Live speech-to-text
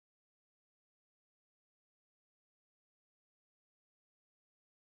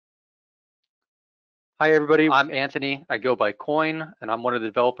Hi, everybody. I'm Anthony. I go by Coin, and I'm one of the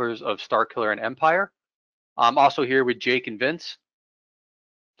developers of Starkiller and Empire. I'm also here with Jake and Vince.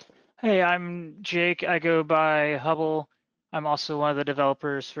 Hey, I'm Jake. I go by Hubble. I'm also one of the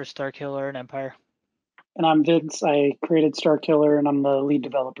developers for Starkiller and Empire. And I'm Vince. I created Starkiller and I'm the lead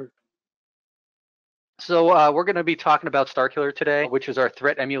developer. So we're going to be talking about Starkiller today, which is our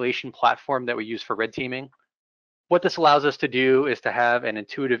threat emulation platform that we use for red teaming. What this allows us to do is to have an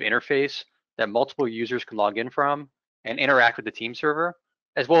intuitive interface that multiple users can log in from and interact with the team server,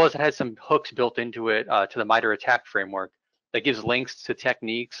 as well as it has some hooks built into it to the MITRE ATT&CK framework that gives links to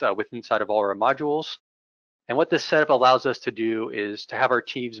techniques within inside of all our modules. And what this setup allows us to do is to have our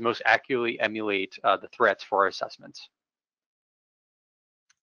teams most accurately emulate the threats for our assessments.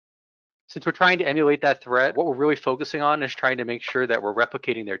 Since we're trying to emulate that threat, what we're really focusing on is trying to make sure that we're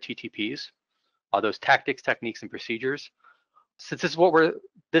replicating their TTPs, those tactics, techniques, and procedures. Since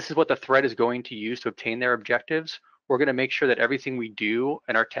this is what the threat is going to use to obtain their objectives, we're going to make sure that everything we do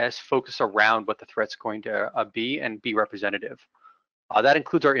in our tests focus around what the threat's going to be and be representative. That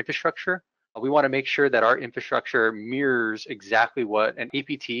includes our infrastructure. We want to make sure that our infrastructure mirrors exactly what an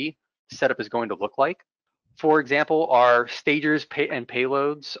APT setup is going to look like. For example, our stagers and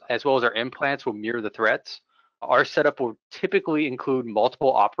payloads, as well as our implants, will mirror the threats. Our setup will typically include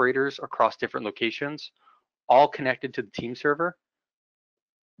multiple operators across different locations, all connected to the team server.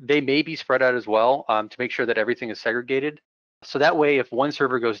 They may be spread out as well to make sure that everything is segregated. So that way, if one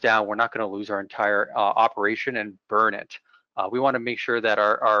server goes down, we're not going to lose our entire operation and burn it. We want to make sure that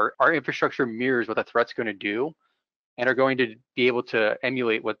our infrastructure mirrors what the threat's going to do and are going to be able to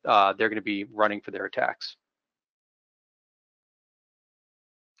emulate what they're going to be running for their attacks.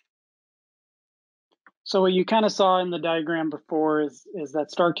 So what you kind of saw in the diagram before is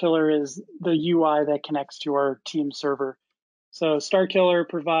that Starkiller is the UI that connects to our team server. So Starkiller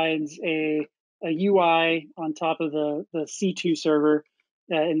provides a UI on top of the C2 server,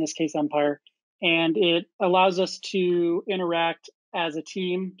 in this case Empire, and it allows us to interact as a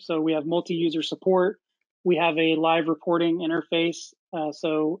team. So we have multi-user support. We have a live reporting interface.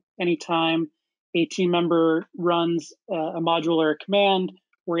 So anytime a team member runs a module or a command,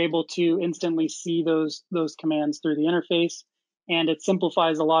 we're able to instantly see those commands through the interface, and it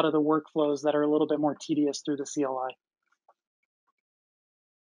simplifies a lot of the workflows that are a little bit more tedious through the CLI.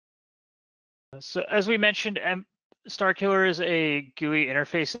 So as we mentioned, Starkiller is a GUI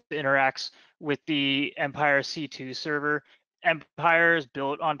interface that interacts with the Empire C2 server. Empire is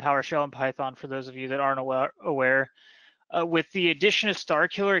built on PowerShell and Python, for those of you that aren't aware. With the addition of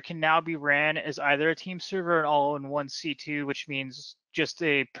Starkiller, it can now be ran as either a team server and all in one C2, which means just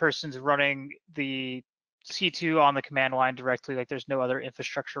a person's running the C2 on the command line directly. Like there's no other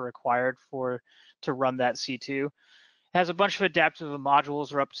infrastructure required to run that C2. It has a bunch of adaptive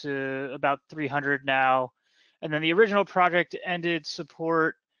modules. We're up to about 300 now. And then the original project ended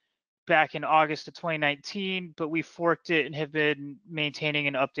support back in August of 2019, but we forked it and have been maintaining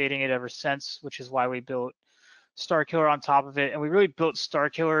and updating it ever since, which is why we built Starkiller on top of it. And we really built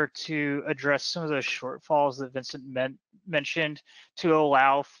Starkiller to address some of those shortfalls that Vincent mentioned to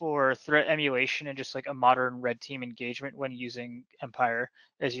allow for threat emulation and just like a modern red team engagement when using Empire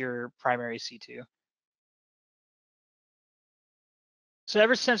as your primary C2. So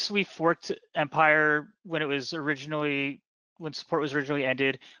ever since we forked Empire when support was originally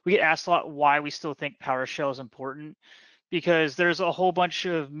ended, we get asked a lot why we still think PowerShell is important, because there's a whole bunch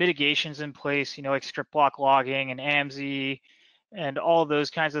of mitigations in place, like script block logging and AMSI and all those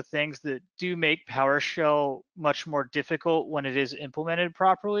kinds of things that do make PowerShell much more difficult when it is implemented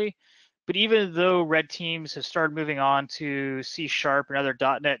properly. But even though red teams have started moving on to C# and other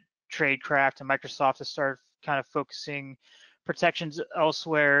 .NET tradecraft, and Microsoft has started kind of focusing protections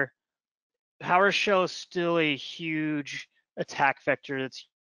elsewhere, PowerShell is still a huge attack vector that's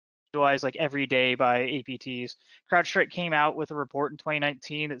utilized like every day by APTs. CrowdStrike came out with a report in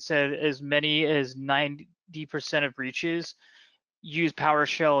 2019 that said as many as 90% of breaches use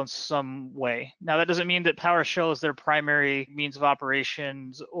PowerShell in some way. Now that doesn't mean that PowerShell is their primary means of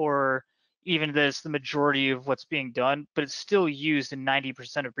operations or even that it's the majority of what's being done, but it's still used in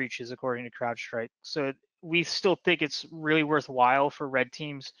 90% of breaches according to CrowdStrike. So we still think it's really worthwhile for red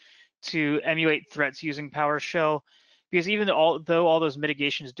teams to emulate threats using PowerShell, because even though all those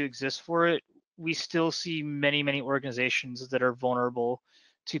mitigations do exist for it, we still see many organizations that are vulnerable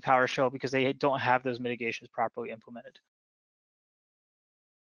to PowerShell because they don't have those mitigations properly implemented.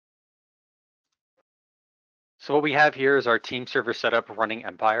 So what we have here is our team server setup running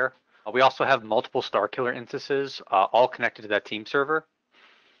Empire. We also have multiple Starkiller instances, all connected to that team server.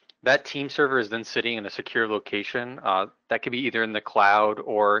 That team server is then sitting in a secure location that could be either in the cloud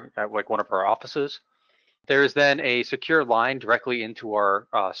or at like one of our offices. There's then a secure line directly into our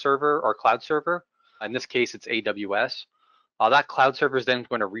server, our cloud server. In this case, it's AWS. That cloud server is then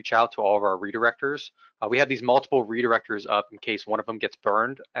going to reach out to all of our redirectors. We have these multiple redirectors up in case one of them gets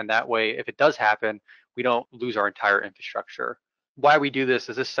burned, and that way, if it does happen, we don't lose our entire infrastructure. Why we do this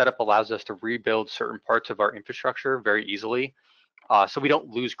is this setup allows us to rebuild certain parts of our infrastructure very easily, so we don't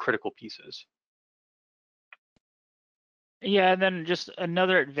lose critical pieces. Yeah, and then just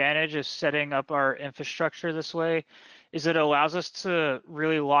another advantage of setting up our infrastructure this way is that it allows us to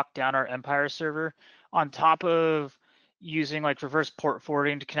really lock down our Empire server on top of using like reverse port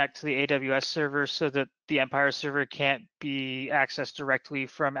forwarding to connect to the AWS server so that the Empire server can't be accessed directly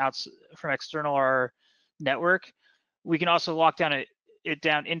from external our network. We can also lock down it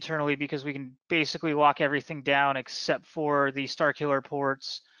down internally because we can basically lock everything down except for the Starkiller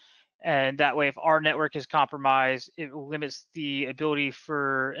ports. And that way, if our network is compromised, it limits the ability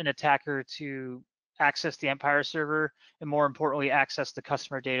for an attacker to access the Empire server, and more importantly, access the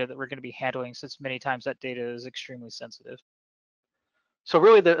customer data that we're going to be handling, since many times that data is extremely sensitive. So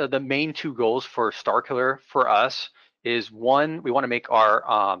really the main two goals for Starkiller for us is, one, we want to make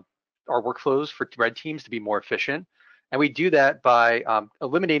our workflows for red teams to be more efficient. And we do that by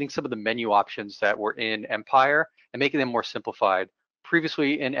eliminating some of the menu options that were in Empire and making them more simplified.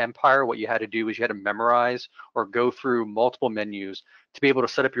 Previously in Empire, what you had to do is you had to memorize or go through multiple menus to be able to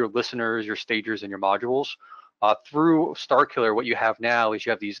set up your listeners, your stagers, and your modules. Through Starkiller, what you have now is you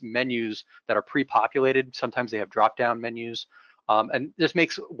have these menus that are pre-populated. Sometimes they have drop-down menus. And this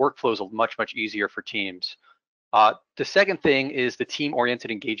makes workflows much, much easier for teams. The second thing is the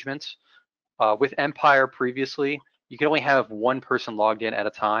team-oriented engagements. With Empire previously, you can only have one person logged in at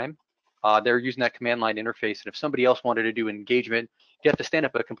a time. They're using that command line interface, and if somebody else wanted to do an engagement, you have to stand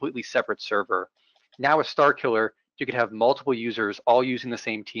up a completely separate server. Now with Starkiller, you could have multiple users all using the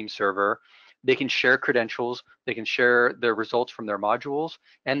same team server. They can share credentials, they can share their results from their modules,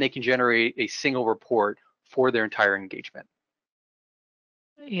 and they can generate a single report for their entire engagement.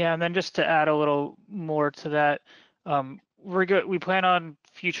 Yeah, and then just to add a little more to that, we plan on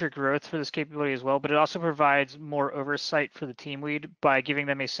future growth for this capability as well, but it also provides more oversight for the team lead by giving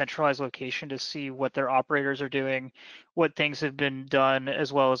them a centralized location to see what their operators are doing, what things have been done,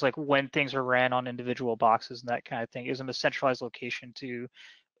 as well as like when things are ran on individual boxes and that kind of thing. It gives them a centralized location to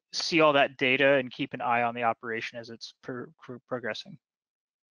see all that data and keep an eye on the operation as it's progressing.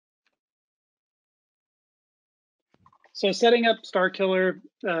 So setting up Starkiller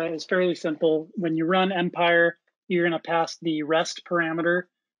is fairly simple. When you run Empire, you're going to pass the REST parameter,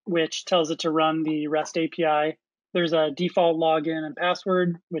 which tells it to run the REST API. There's a default login and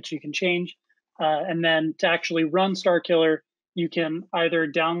password, which you can change. And then to actually run Starkiller, you can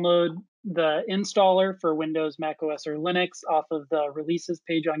either download the installer for Windows, macOS, or Linux off of the releases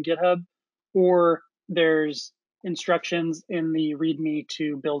page on GitHub, or there's instructions in the README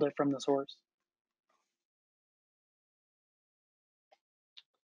to build it from the source.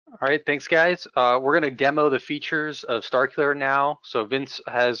 All right, thanks guys. We're gonna demo the features of Starkiller now. So Vince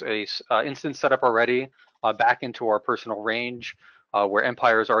has a instance set up already back into our personal range where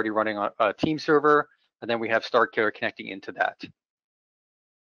Empire is already running on a team server, and then we have Starkiller connecting into that.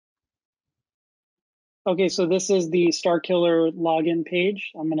 Okay, so this is the Starkiller login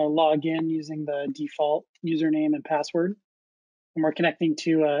page. I'm gonna log in using the default username and password. And we're connecting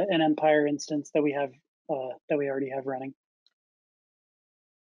to an Empire instance that we already have running.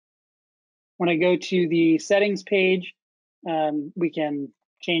 When I go to the settings page, we can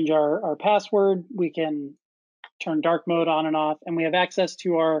change our password. We can turn dark mode on and off, and we have access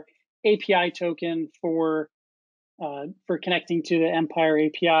to our API token for connecting to the Empire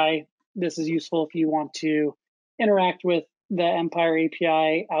API. This is useful if you want to interact with the Empire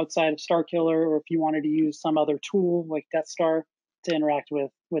API outside of Starkiller, or if you wanted to use some other tool like Death Star to interact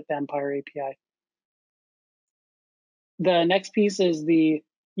with the Empire API. The next piece is the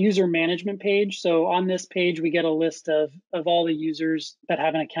user management page. So on this page, we get a list of all the users that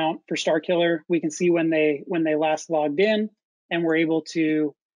have an account for Starkiller. We can see when they last logged in, and we're able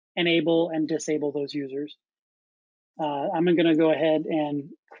to enable and disable those users. I'm going to go ahead and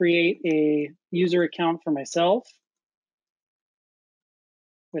create a user account for myself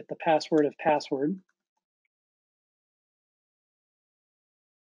with the password of password.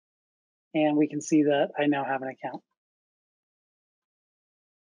 And we can see that I now have an account.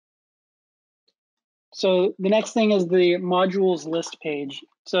 So the next thing is the modules list page.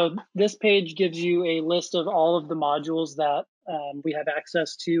 So this page gives you a list of all of the modules that we have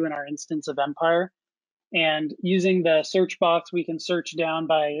access to in our instance of Empire. And using the search box, we can search down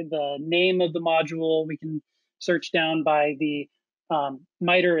by the name of the module. We can search down by the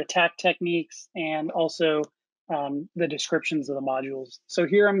MITRE attack techniques, and also the descriptions of the modules. So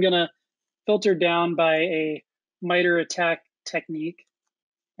here I'm going to filter down by a MITRE attack technique,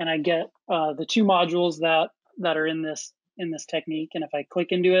 and I get the two modules that are in this technique. And if I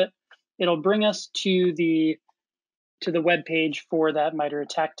click into it, it'll bring us to the web page for that MITRE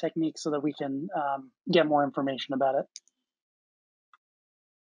attack technique so that we can get more information about it.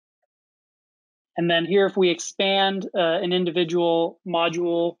 And then here, if we expand an individual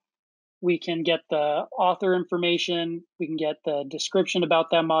module, we can get the author information, we can get the description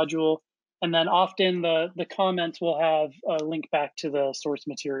about that module, and then often the comments will have a link back to the source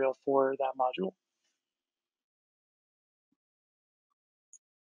material for that module.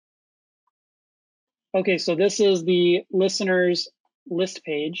 Okay, so this is the listeners list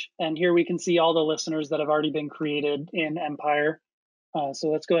page, and here we can see all the listeners that have already been created in Empire. So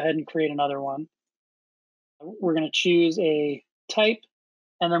let's go ahead and create another one. We're going to choose a type,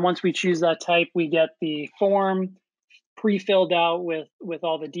 and then once we choose that type, we get the form pre-filled out with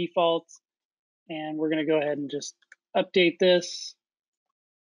all the defaults, and we're going to go ahead and just update this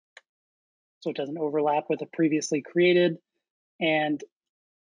so it doesn't overlap with the previously created. And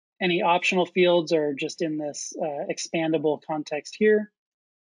any optional fields are just in this expandable context here.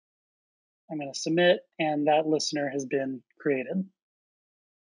 I'm going to submit, and that listener has been created.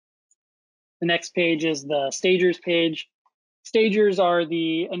 The next page is the stagers page. Stagers are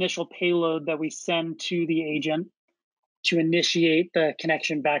the initial payload that we send to the agent to initiate the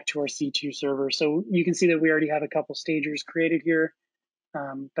connection back to our C2 server. So you can see that we already have a couple stagers created here, but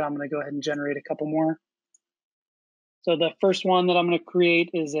I'm going to go ahead and generate a couple more. So the first one that I'm going to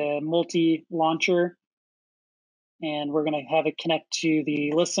create is a multi-launcher, and we're going to have it connect to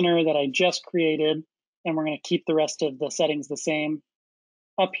the listener that I just created, and we're going to keep the rest of the settings the same.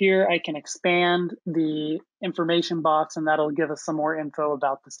 Up here, I can expand the information box, and that'll give us some more info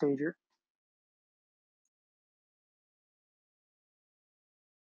about the stager.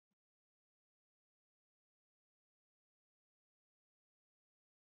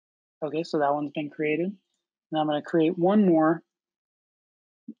 Okay, so that one's been created. And I'm going to create one more.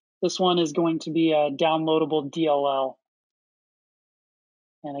 This one is going to be a downloadable DLL.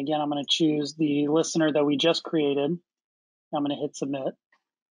 And again, I'm going to choose the listener that we just created. I'm going to hit submit.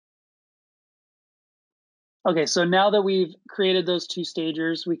 Okay, so now that we've created those two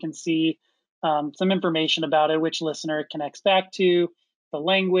stagers, we can see some information about it, which listener it connects back to, the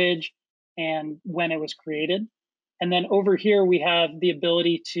language, and when it was created. And then over here, we have the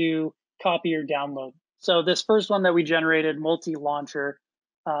ability to copy or download. So this first one that we generated, multi-launcher,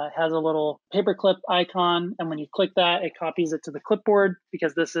 has a little paperclip icon. And when you click that, it copies it to the clipboard,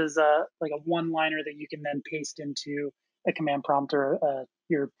 because this is like a one-liner that you can then paste into a command prompt or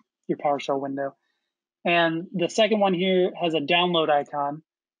your PowerShell window. And the second one here has a download icon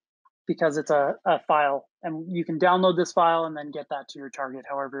because it's a file, and you can download this file and then get that to your target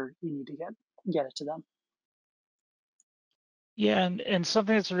however you need to get it to them. Yeah, and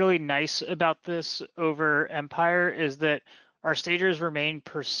something that's really nice about this over Empire is that our stagers remain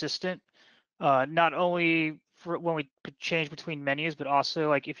persistent, not only for when we change between menus, but also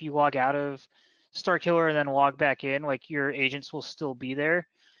like if you log out of Starkiller and then log back in, like your agents will still be there.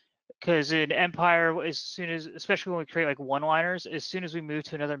 Because in Empire, as soon as, especially when we create like one-liners, as soon as we move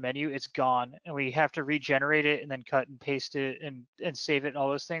to another menu, it's gone, and we have to regenerate it and then cut and paste it and save it and all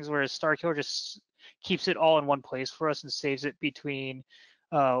those things. Whereas Starkiller just keeps it all in one place for us and saves it between,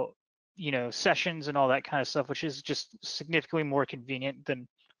 sessions and all that kind of stuff, which is just significantly more convenient than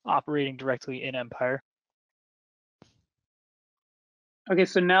operating directly in Empire. Okay,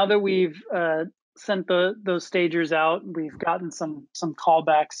 so now that we've sent those stagers out, we've gotten some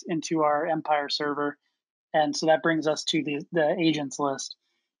callbacks into our Empire server, and so that brings us to the agents list.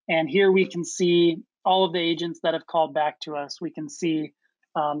 And here we can see all of the agents that have called back to us. We can see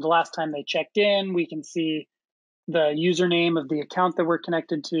the last time they checked in. We can see the username of the account that we're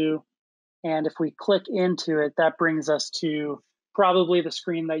connected to. And if we click into it, that brings us to probably the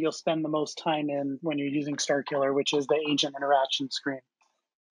screen that you'll spend the most time in when you're using Starkiller, which is the agent interaction screen.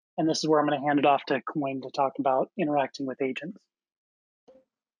 And this is where I'm going to hand it off to Coin to talk about interacting with agents.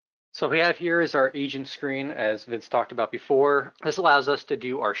 So what we have here is our agent screen, as Vince talked about before. This allows us to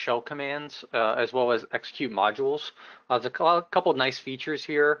do our shell commands as well as execute modules. There's a couple of nice features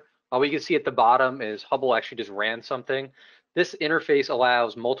here. We can see at the bottom is Hubble actually just ran something. This interface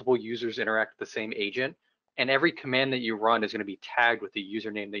allows multiple users to interact with the same agent, and every command that you run is going to be tagged with the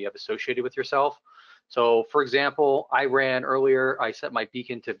username that you have associated with yourself. So for example, I ran earlier, I set my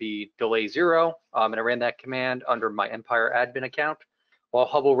beacon to be delay 0, and I ran that command under my Empire admin account, while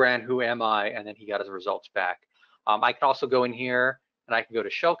Hubble ran who am I, and then he got his results back. I can also go in here and I can go to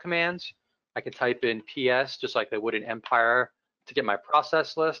shell commands. I can type in PS just like I would in Empire to get my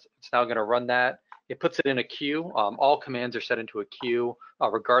process list. It's now going to run that. It puts it in a queue. All commands are set into a queue,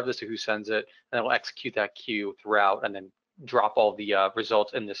 regardless of who sends it, and it will execute that queue throughout and then drop all the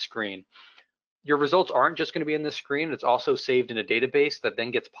results in this screen. Your results aren't just going to be in this screen. It's also saved in a database that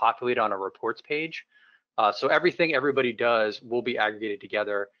then gets populated on a reports page. So everything everybody does will be aggregated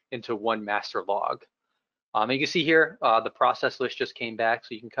together into one master log. And you can see here, the process list just came back,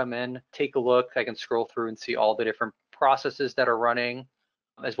 so you can come in, take a look. I can scroll through and see all the different processes that are running,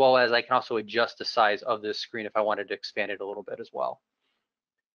 as well as I can also adjust the size of this screen if I wanted to expand it a little bit as well.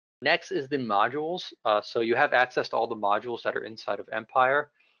 Next is the modules. So you have access to all the modules that are inside of Empire.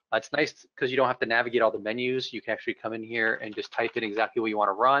 It's nice because you don't have to navigate all the menus. You can actually come in here and just type in exactly what you want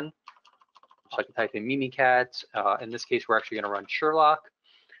to run. So I can type in Mimikatz. In this case, we're actually going to run Sherlock.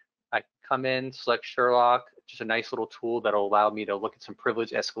 I can come in, select Sherlock, just a nice little tool that'll allow me to look at some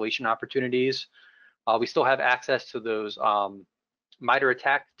privilege escalation opportunities. We still have access to those MITRE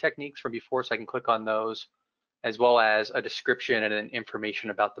attack techniques from before, so I can click on those, as well as a description and then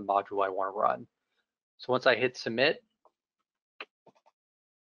information about the module I want to run. So once I hit submit,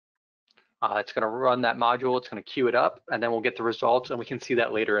 it's going to run that module, it's going to queue it up, and then we'll get the results, and we can see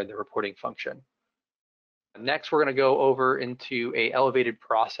that later in the reporting function. Next, we're going to go over into a elevated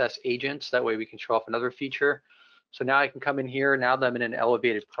process agents. That way we can show off another feature. So now I can come in here, now that I'm in an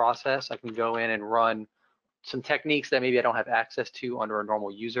elevated process, I can go in and run some techniques that maybe I don't have access to under a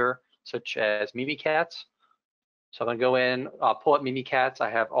normal user, such as Mimikatz. So I'm going to go in, pull up Mimikatz. I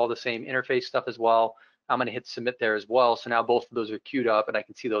have all the same interface stuff as well. I'm going to hit submit there as well. So now both of those are queued up and I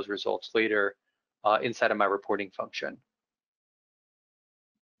can see those results later inside of my reporting function.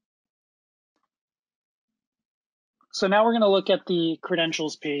 So now we're going to look at the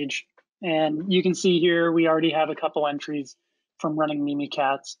credentials page. And you can see here we already have a couple entries from running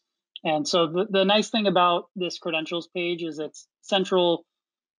Mimikatz. And so the nice thing about this credentials page is it's central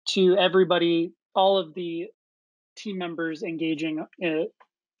to everybody, all of the team members engaging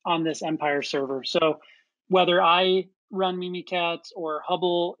on this Empire server. So whether I run Mimikatz or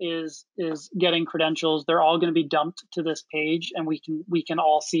Hubble is getting credentials, they're all going to be dumped to this page, and we can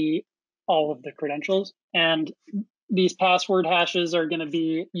all see all of the credentials. And these password hashes are going to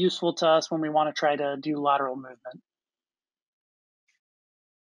be useful to us when we want to try to do lateral movement.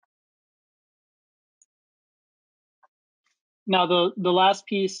 Now, the last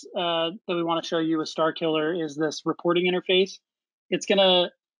piece that we want to show you with Starkiller is this reporting interface. It's going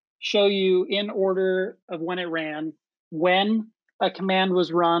to show you in order of when it ran, when a command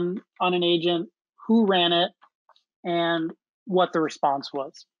was run on an agent, who ran it, and what the response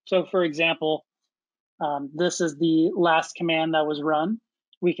was. So for example, this is the last command that was run.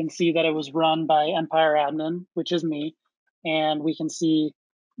 We can see that it was run by Empire admin, which is me, and we can see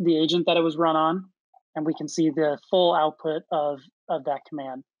the agent that it was run on, and we can see the full output of that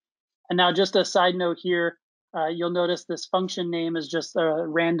command. And now just a side note here, you'll notice this function name is just a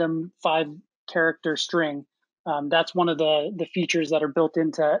random 5-character string. That's one of the features that are built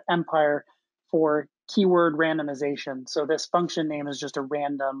into Empire for keyword randomization. So this function name is just a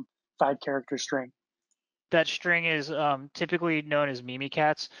random 5-character string. That string is typically known as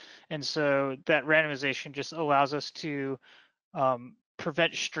Mimikatz, and so that randomization just allows us to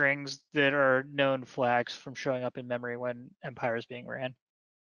prevent strings that are known flags from showing up in memory when Empire is being ran.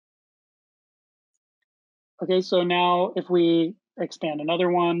 Okay, so now if we expand another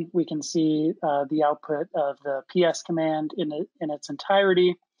one, we can see the output of the PS command in its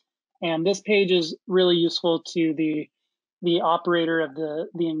entirety. And this page is really useful to the operator of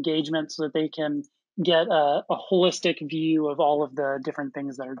the engagement so that they can get a holistic view of all of the different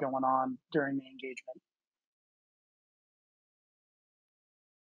things that are going on during the engagement.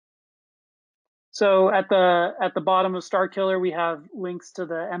 So at the bottom of Starkiller, we have links to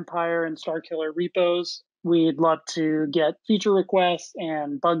the Empire and Starkiller repos. We'd love to get feature requests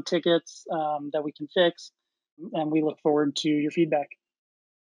and bug tickets that we can fix, and we look forward to your feedback.